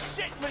it. Eat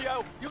shit,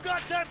 Leo! You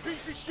goddamn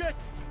piece of shit!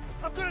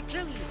 I'm gonna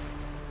kill you!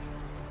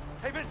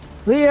 Hey, Vince!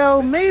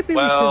 Leo, maybe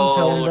we shouldn't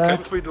tell him that.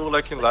 Can't we do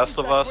like in Last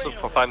of Us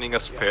for finding a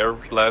spare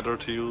ladder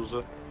to use?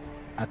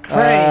 A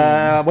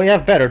crane! We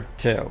have better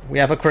too. We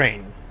have a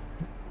crane.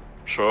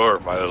 Sure,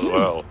 might as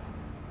well.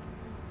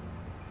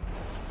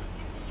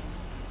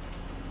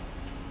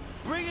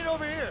 Bring it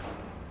over here.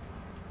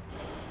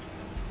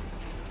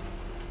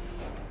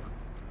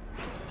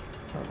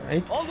 All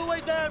right. All the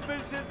way down,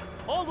 Vincent.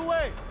 All the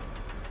way.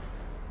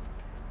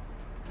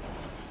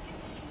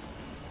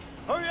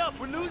 Hurry up,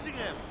 we're losing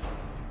him.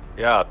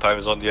 Yeah,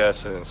 time's on the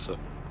essence.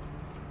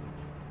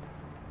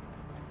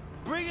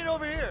 Bring it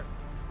over here.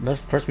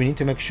 First, we need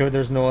to make sure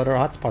there's no other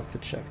hotspots to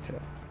check too.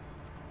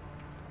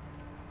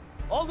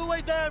 All the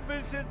way down,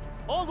 Vincent.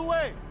 All the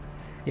way.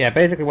 Yeah,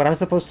 basically what I'm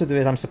supposed to do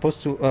is I'm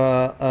supposed to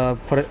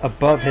put it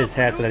above his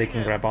head so that he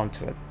can grab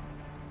onto it.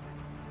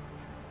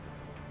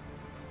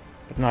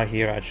 But not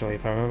here, actually,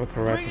 if I remember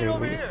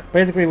correctly.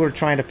 Basically, we're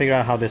trying to figure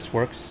out how this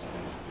works.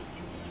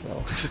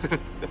 So,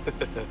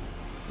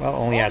 well,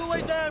 only adds to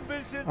it.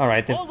 All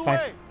right,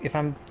 if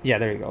I'm, yeah,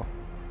 there you go.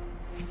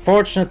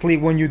 Fortunately,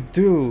 when you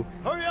do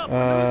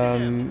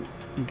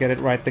get it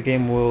right, the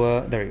game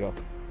will. There you go.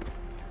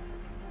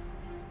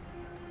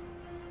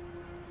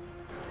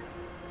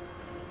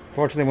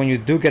 Fortunately, when you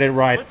do get it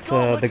right,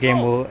 the game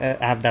will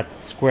have that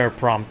square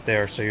prompt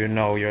there, so you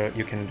know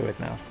you can do it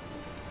now.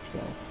 So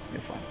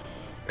you're fine.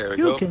 There we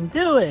you go. Can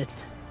do it.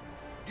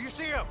 Do you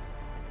see him?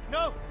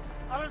 No,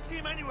 I don't see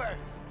him anywhere.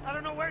 I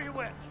don't know where he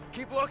went.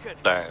 Keep looking.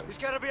 Damn. He's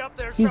got to be up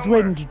there He's somewhere.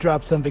 waiting to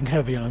drop something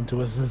heavy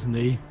onto us, isn't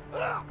he?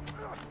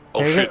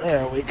 Oh shit!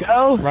 There we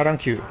go. Right on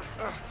cue.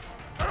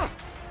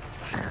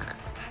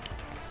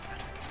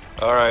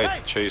 All right,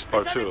 hey, chase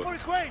part 2.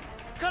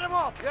 Cut him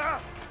off. Yeah.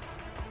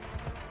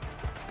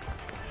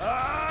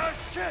 Ah,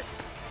 shit!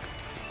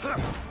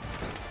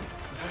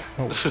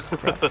 Oh,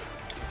 crap.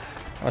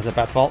 Was it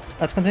bad fault?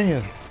 Let's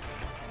continue.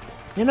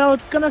 You know,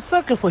 it's gonna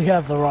suck if we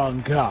have the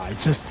wrong guy,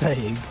 just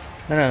saying.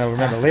 No,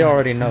 remember, Leo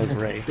already knows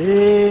Ray.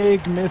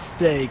 Big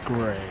mistake,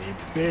 Ray.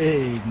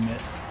 Big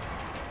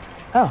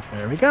Oh,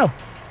 there we go.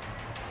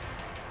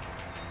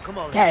 Come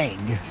on. Dang.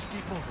 Just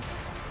keep moving.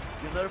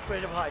 You're not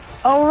afraid of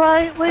heights.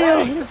 Alright,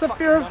 Leo, he's a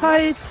fear of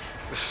heights.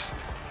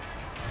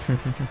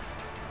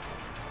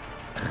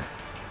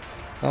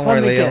 Don't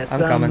worry, Leo, I'm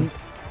coming.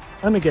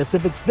 Let me guess,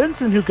 if it's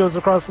Vincent who goes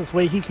across this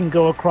way, he can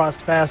go across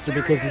faster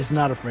because he's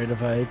not afraid of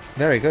heights.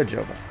 Very good,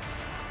 Jova.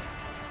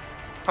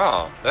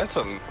 Oh, that's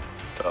a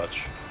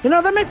touch. You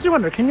know, that makes you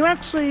wonder, can you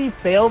actually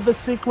fail the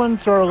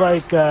sequence or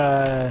like,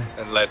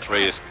 And let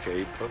Ray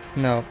escape.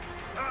 No.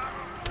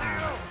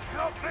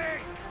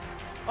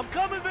 I'm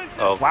coming,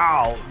 Vincent. Oh.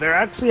 Wow, they're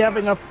actually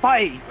having a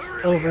fight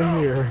over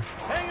here.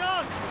 Hang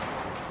on.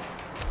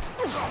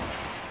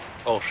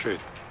 Oh shit.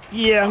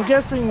 Yeah, I'm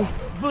guessing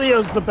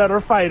Leo's the better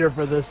fighter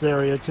for this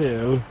area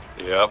too.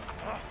 Yep.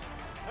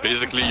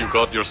 Basically, you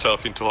got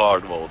yourself into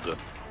hard mode.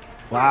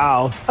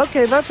 Wow.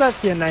 Okay, that's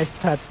actually a nice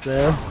touch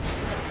there.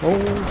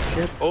 Oh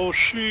shit. Oh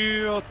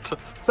shit.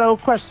 So,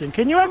 question,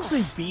 can you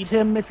actually beat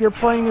him if you're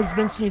playing as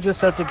Vincent? You just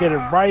have to get it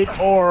right,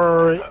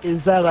 or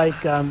is that like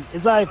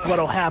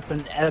what'll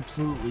happen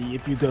absolutely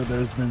if you go there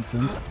as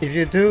Vincent? If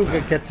you do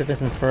get to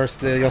Vincent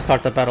first, you'll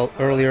start the battle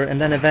earlier,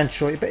 and then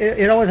eventually, but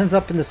it always ends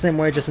up in the same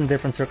way, just in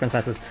different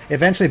circumstances.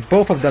 Eventually,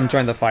 both of them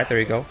join the fight. There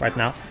you go. Right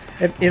now,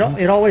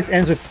 it always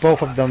ends with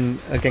both of them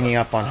ganging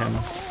up on him.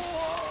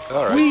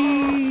 All right.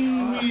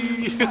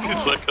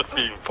 It's like a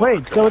theme park.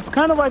 Wait, so it's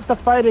kind of like the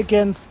fight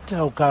against,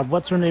 oh god,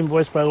 what's her name,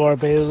 voiced by Laura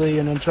Bailey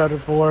in Uncharted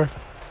 4?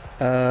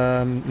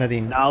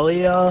 Nadine.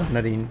 Nalia?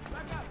 Nadine.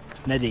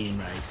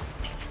 Nadine,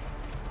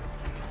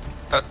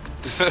 right.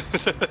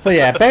 So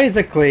yeah,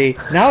 basically,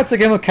 now it's a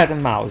game of cat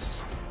and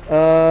mouse.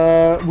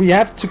 We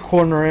have to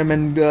corner him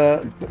and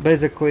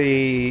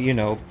basically, you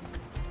know,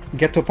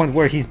 get to a point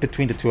where he's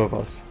between the two of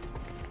us.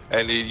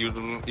 And you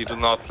do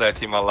not let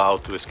him allow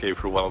to escape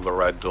through one of the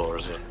red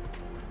doors.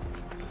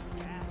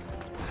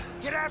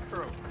 Get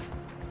after him.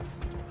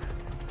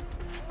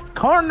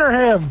 Corner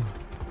him!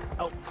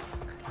 Oh.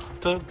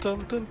 Dun,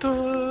 dun, dun,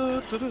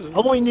 dun, dun, dun.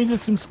 Oh, we needed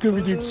some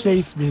Scooby-Doo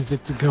chase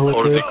music to go with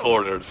Or the this.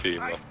 corner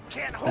theme.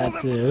 That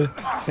too.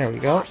 There we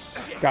go.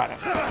 Got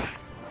him.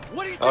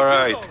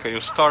 Alright, can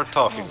you start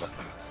talking?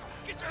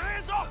 Get your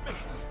hands off me.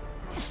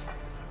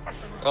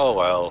 Oh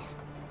well.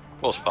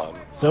 Was fun.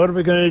 So what are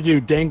we gonna do?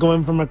 Dangle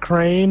him from a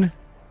crane?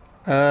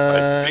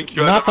 I think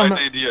you not had the from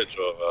right idea,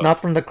 Jova.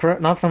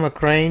 not from a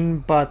crane,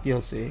 but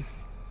you'll see.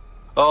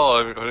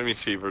 Oh, let me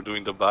see. We're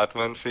doing the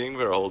Batman thing.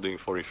 We're holding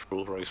for his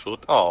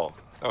foot. Oh,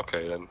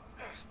 okay then.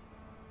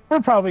 We're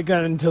probably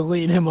going to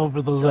lean him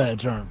over the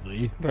ledge, aren't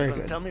we? Very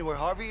good. Tell me where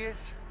Harvey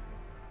is?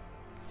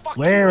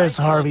 Where is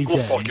Harvey Go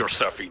dead? fuck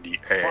yourself in the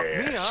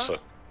ass. huh?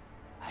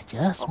 I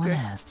just want to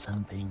Okay. ask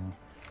something.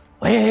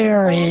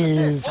 Where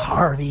is Whoa,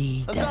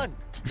 Harvey a dead?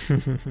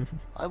 gun.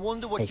 I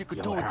wonder what you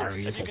could do with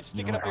this. If you could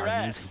stick it up your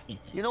ass.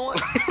 You know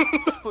what?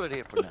 Let's put it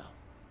here for now.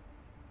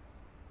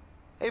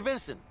 Hey,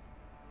 Vincent.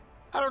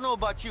 I don't know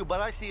about you, but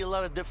I see a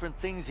lot of different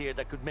things here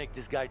that could make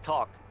this guy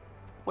talk.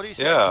 What do you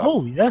say? Yeah.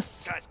 Oh,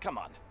 yes. Guys, come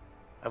on.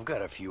 I've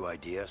got a few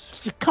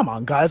ideas. Come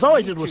on, guys. All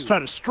I did was try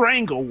to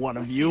strangle one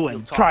of Let's see you if and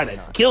you'll talk try or to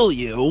not. kill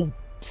you.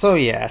 So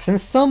yeah,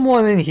 since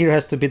someone in here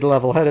has to be the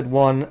level-headed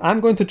one, I'm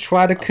going to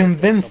try to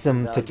convince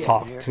him to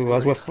talk to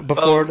us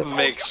before.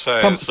 Makes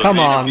sense. Come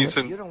on.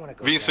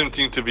 Vincent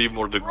seemed to be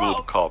more the good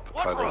cop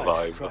kind of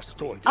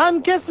vibe.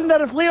 I'm guessing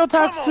that if Leo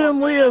talks to him,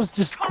 Leo's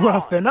just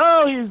gruffing.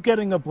 Oh, he's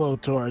getting a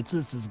blowtorch.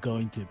 This is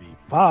going to be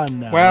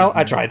fun now. Well, isn't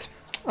I it? tried.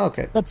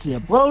 Okay. Let's see, a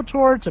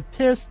blowtorch, a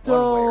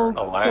pistol.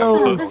 A lamp.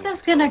 So, This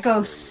is gonna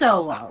go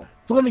so well.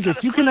 so let me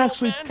guess, you can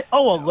actually.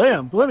 Oh, a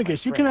lamp. Let me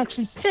guess, you can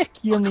actually pick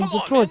your means of Man,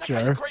 that torture.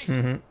 guy's crazy.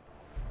 Mm-hmm.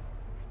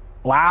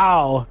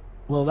 Wow.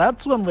 Well,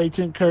 that's one way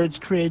to encourage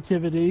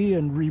creativity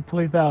and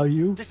replay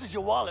value. This is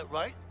your wallet,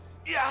 right?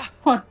 Yeah.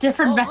 What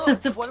different Oh,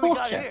 methods look, of what do we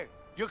got torture? here?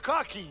 Your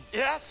car keys.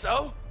 Yeah,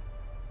 so?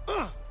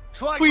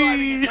 Try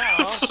driving it now,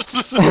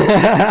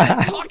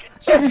 huh? Fucking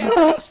jackass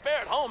got a spare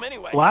at home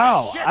anyway.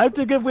 Wow, I have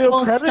to give Leo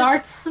We'll credit.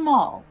 start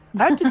small.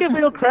 I have to give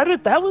Leo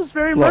credit. That was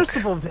very Look.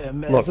 merciful of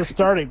him as Look. a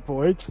starting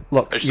point.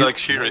 Look. It's you- like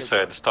Shiri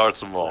said, start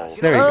small.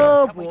 There you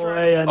go. Oh boy,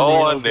 I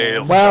Oh, I nailed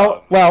him.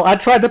 nailed. Well, I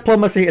tried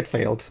diplomacy. It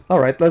failed. All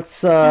right,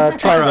 let's try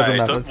another Alright,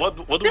 methods. what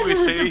do This we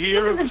is, say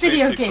here? this is a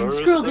video Safety game.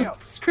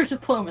 first? Screw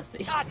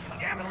diplomacy. God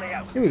damn it,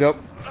 Leo. Here we go.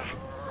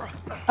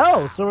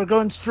 Oh, so we're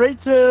going straight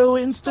to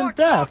instant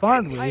death,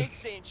 aren't I we? ain't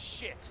saying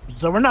shit.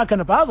 So we're not going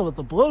to bother with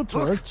the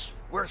blowtorch.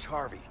 Where's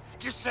Harvey?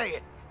 Just say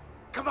it.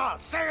 Come on,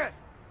 say it.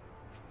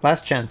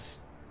 Last chance.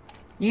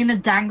 You gonna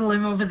dangle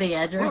him over the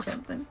edge or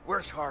something?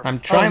 Where's Harvey? I'm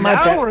trying my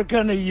now best. we're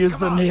going to use the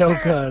Come on, nail say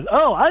it. gun.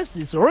 Oh, I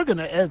see. So we're going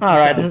to edge. All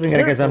right, this isn't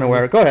gonna get us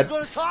anywhere. Go ahead. You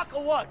gonna talk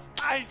or what?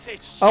 I ain't saying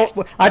shit.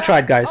 Oh, I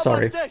tried, guys. How about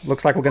Sorry. this?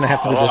 Looks like we're gonna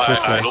have to do Oh, this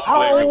I way.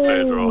 don't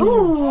blame you, Pedro.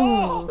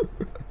 Ooh.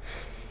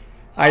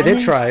 I did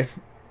try.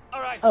 All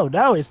right. Oh,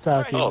 now he's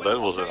talking. Oh, that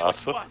was an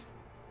answer.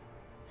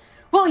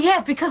 Well,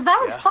 yeah, because that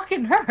would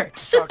fucking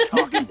hurt.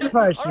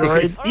 Christ,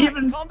 right?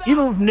 Even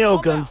with nail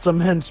guns, some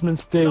henchmen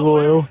stay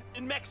loyal.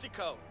 In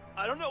Mexico.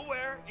 I don't know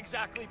where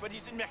exactly, but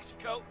he's in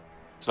Mexico.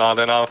 It's not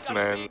enough,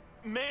 man.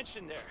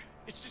 Mansion there.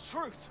 It's the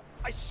truth.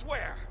 I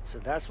swear. So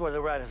that's where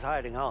the rat is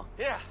hiding, huh?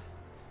 Yeah,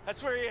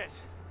 that's where he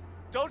is.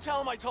 Don't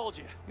tell him I told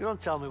you. You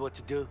don't tell me what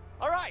to do.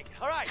 All right.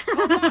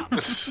 Calm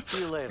down.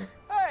 See you later.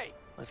 Hey,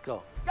 let's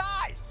go.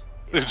 guys.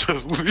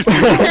 Just leave. You're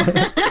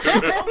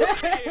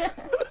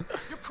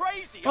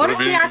crazy. What if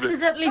he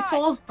accidentally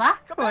falls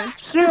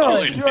backwards?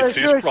 Sure. It's He's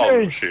his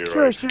problem,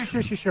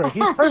 Sure.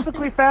 He's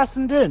perfectly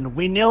fastened in.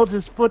 We nailed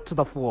his foot to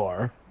the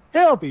floor.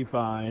 He'll be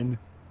fine.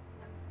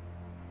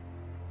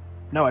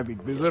 No, I mean,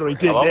 we literally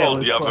did nail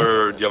his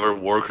foot. The other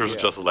workers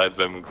just let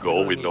them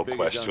go with no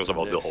questions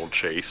about the whole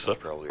chase.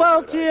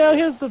 Well, Tio,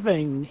 here's the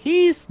thing.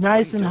 He's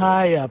nice and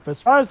high up.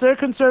 As far as they're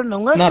concerned,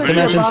 unless Not to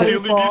mention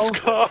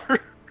fall,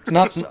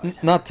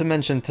 not to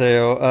mention,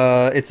 Teo,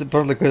 it's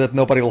perfectly clear that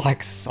nobody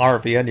likes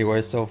Harvey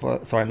anyway,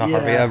 so... sorry, not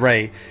Harvey,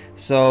 Ray.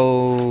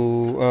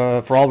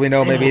 So, for all we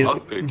know, maybe...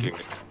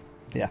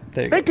 Yeah,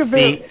 there you go.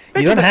 See,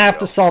 you don't have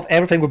to solve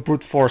everything with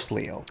brute force,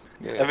 Leo.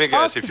 I mean,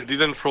 guys, if you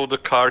didn't throw the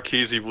car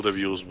keys, he would have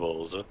used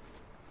those.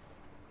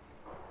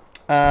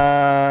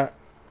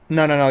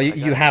 No.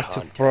 You have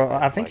to throw.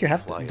 I think you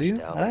have to. Do you?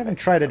 I haven't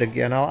tried it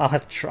again. I'll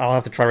have to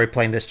try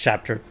replaying this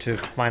chapter to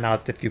find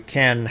out if you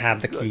can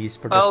have the keys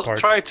for this part. I'll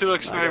try to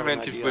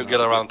experiment if we'll get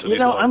around to this.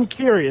 I'm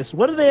curious.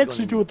 What do they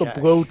actually do with the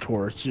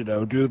blowtorch? You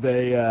know, do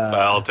they?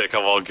 I'll take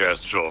a wild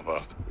guess,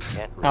 Jova.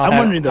 I'm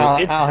wondering though.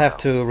 I'll have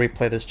to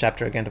replay this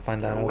chapter again to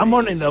find that out. I'm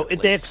wondering though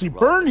if they actually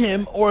burn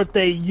him or if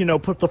they,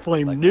 put the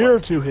flame near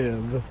to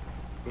him.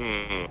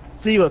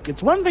 See, look,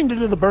 it's one thing to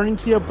do the burning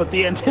seal, but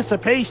the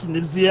anticipation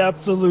is the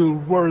absolute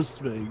worst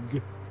thing.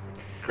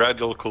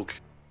 Gradual cook.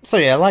 So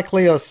yeah, like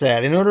Leo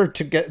said, in order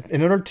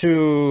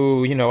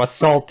to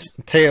assault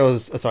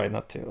Teo's,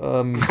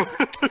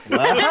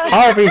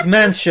 Harvey's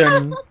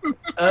mansion.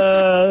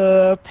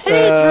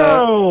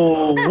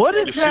 Pedro, what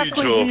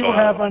exactly do you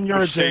have on your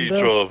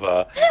agenda?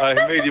 Jova, I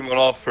made him an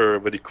offer,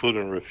 but he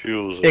couldn't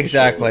refuse.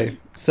 Exactly.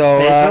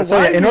 So yeah,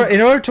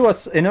 in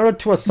order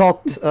to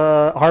assault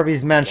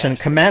Harvey's mansion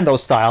commando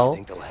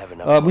style,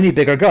 we need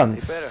bigger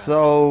guns.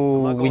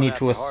 So we need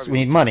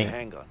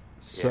money.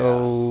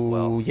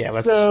 So yeah,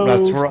 let's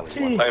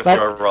time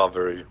for a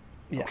robbery.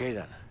 Yeah. Okay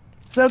then.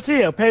 So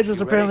Tio,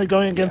 Pedro's apparently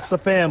going against the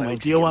family.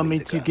 Do you want me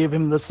to give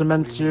him the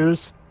cement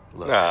shoes?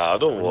 Nah,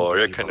 don't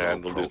worry, I can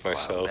handle this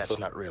myself. That's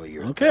not really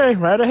your Okay,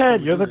 right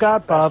ahead. You're the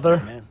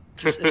godfather.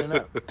 Just in and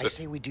out. I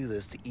say we do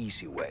this the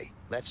easy way.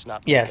 Let's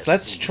not. Yes,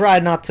 let's try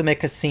not to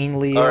make a scene,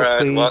 Leo,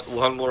 Alright, please.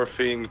 one more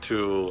thing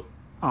to...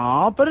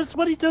 Aw, but it's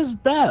what he does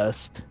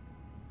best.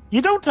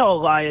 You don't tell a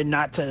lion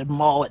not to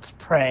maul its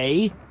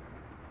prey.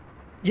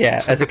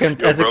 Yeah, as a Your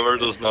brother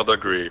does not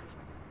agree.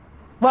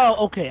 Well,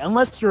 okay,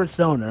 unless you're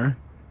its owner.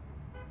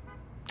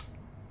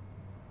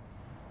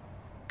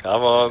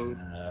 Come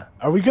on.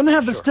 Are we gonna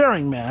have the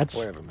staring match?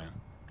 Whatever, man.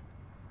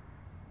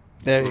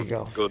 There you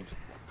go. Good.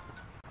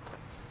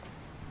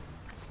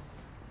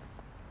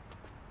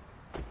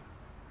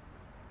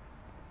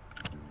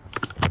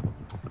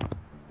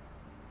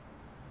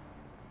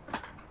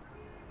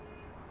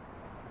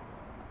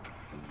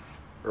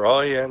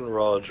 Ryan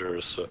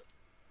Rogers.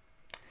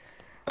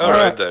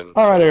 Alright then.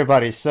 Alright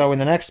everybody, so in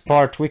the next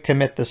part we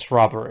commit this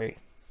robbery.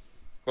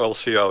 We'll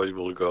see how it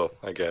will go,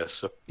 I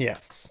guess.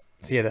 Yes.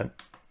 See you then.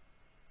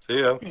 See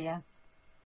ya. Yeah.